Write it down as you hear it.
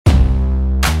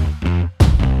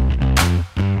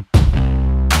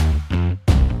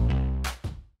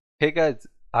Hey guys,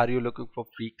 are you looking for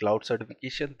free cloud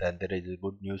certification? Then there is a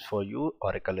good news for you.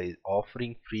 Oracle is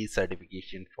offering free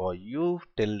certification for you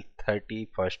till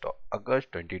 31st of August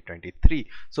 2023.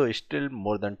 So still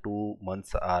more than 2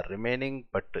 months are remaining,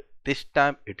 but this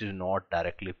time it is not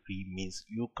directly free, means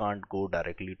you can't go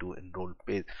directly to enroll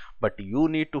page, but you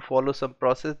need to follow some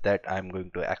process that I'm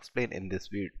going to explain in this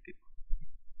video.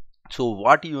 So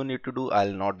what you need to do,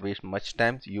 I'll not waste much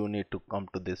time. You need to come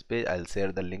to this page. I'll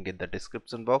share the link in the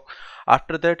description box.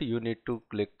 After that you need to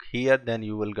click here. Then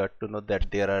you will get to know that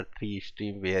there are three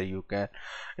streams where you can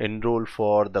enroll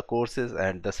for the courses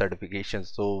and the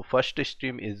certifications. So first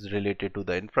stream is related to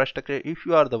the infrastructure. If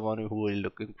you are the one who is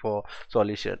looking for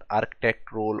solution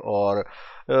architect role or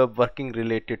working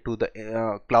related to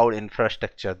the cloud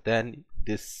infrastructure, then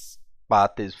this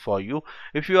path is for you.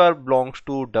 If you are belongs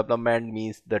to development,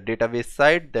 means the database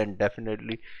side, then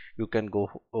definitely you can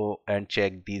go and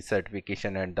check the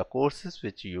certification and the courses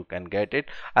which you can get it.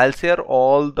 I'll share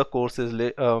all the courses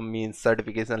means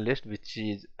certification list which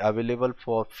is available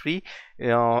for free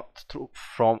through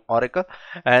from Oracle.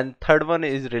 And third one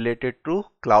is related to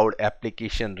cloud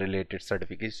application related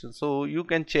certification. So you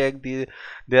can check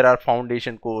there are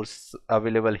foundation course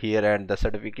available here, and the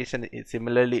certification is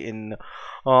similarly in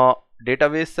uh,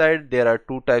 database side. There are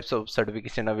two types of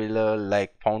certification available,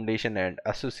 like foundation and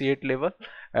associate level,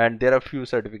 and there are few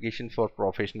certification for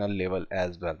professional level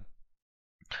as well.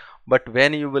 But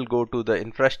when you will go to the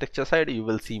infrastructure side, you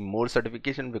will see more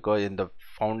certification, because in the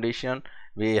foundation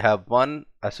we have one,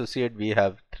 associate we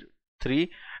have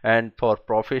three, and for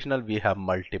professional we have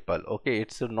multiple. Okay,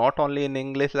 it's not only in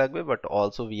English language, but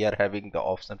also we are having the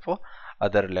option for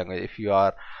other language. If you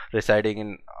are residing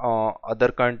in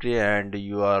other country and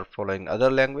you are following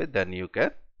other language, then you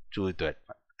can choose that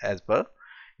as per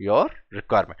your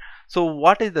requirement. So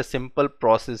what is the simple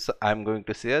process I'm going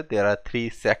to share? There are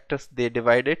three sectors they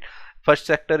divided. First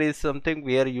sector is something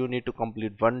where you need to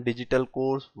complete one digital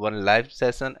course, one live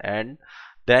session, and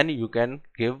then you can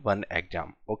give one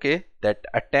exam. Okay, that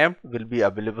attempt will be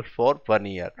available for 1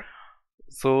 year.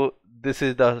 So this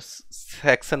is the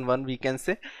section 1, we can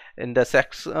say. In the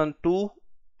section 2,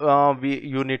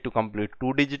 you need to complete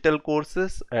two digital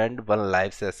courses and one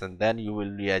live session, then you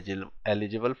will be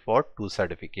eligible for two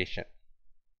certification.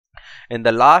 In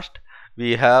the last,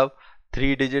 we have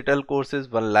three digital courses,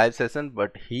 one live session,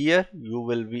 but here you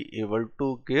will be able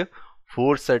to give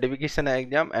four certification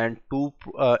exam, and two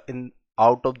in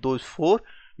out of those four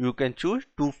you can choose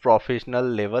two professional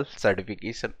level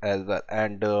certification as well.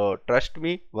 And trust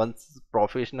me, once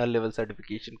professional level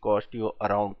certification cost you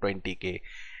around 20k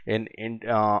in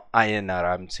INR,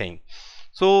 I'm saying.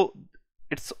 So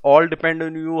it's all depend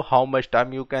on you how much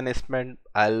time you can spend.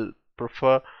 I'll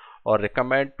prefer or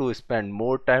recommend to spend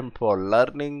more time for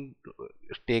learning,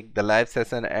 take the live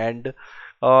session, and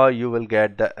you will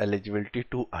get the eligibility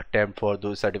to attempt for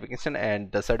those certification,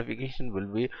 and the certification will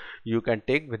be you can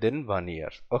take within 1 year.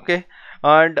 Okay,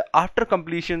 and after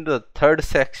completion the third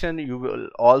section, you will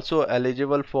also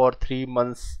eligible for 3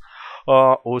 months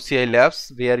OCI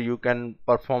labs, where you can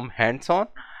perform hands-on,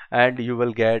 and you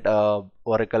will get a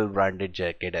Oracle branded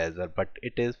jacket as well, but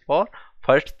it is for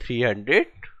first 300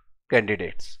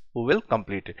 candidates who will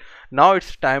complete it. Now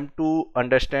it's time to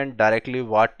understand directly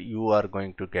what you are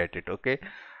going to get it. Okay,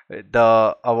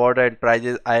 the award and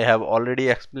prizes I have already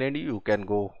explained. You can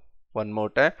go one more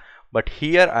time, but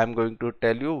here I'm going to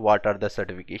tell you what are the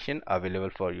certification available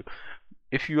for you.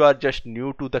 If you are just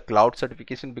new to the cloud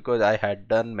certification, because I had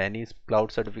done many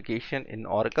cloud certification in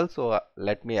Oracle, so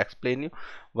let me explain you.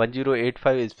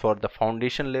 1085 is for the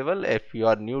foundation level. If you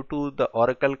are new to the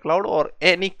Oracle cloud or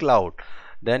any cloud,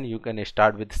 then you can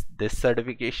start with this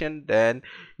certification. Then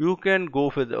you can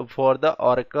go for the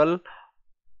Oracle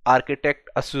architect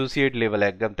associate level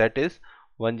exam, that is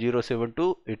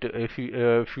 1072.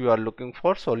 If you are looking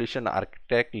for solution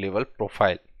architect level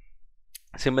profile.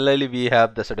 Similarly, we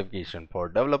have the certification for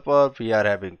developer, we are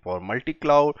having for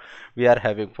multi-cloud, we are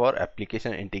having for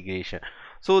application integration.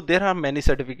 So there are many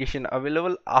certification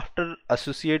available. After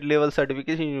associate level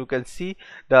certification, you can see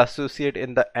the associate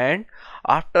in the end.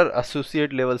 After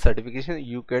associate level certification,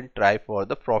 you can try for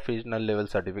the professional level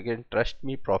certification. Trust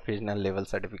me, professional level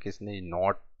certification is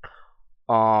not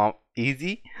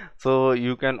easy. So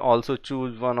you can also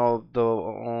choose one of the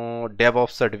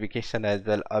DevOps certification as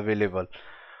well available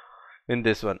in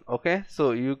this one. Okay,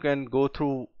 so you can go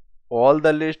through all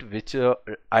the list, which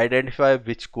identify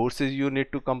which courses you need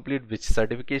to complete, which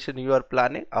certification you are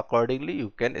planning. Accordingly you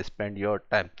can spend your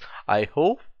time. I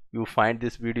hope you find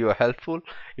this video helpful.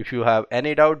 If you have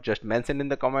any doubt, just mention in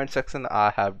the comment section.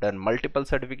 I have done multiple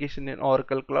certification in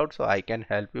Oracle Cloud, so I can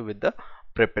help you with the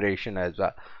preparation as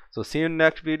well. So see you in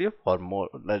next video for more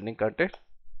learning content.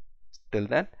 Till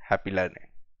then, happy learning.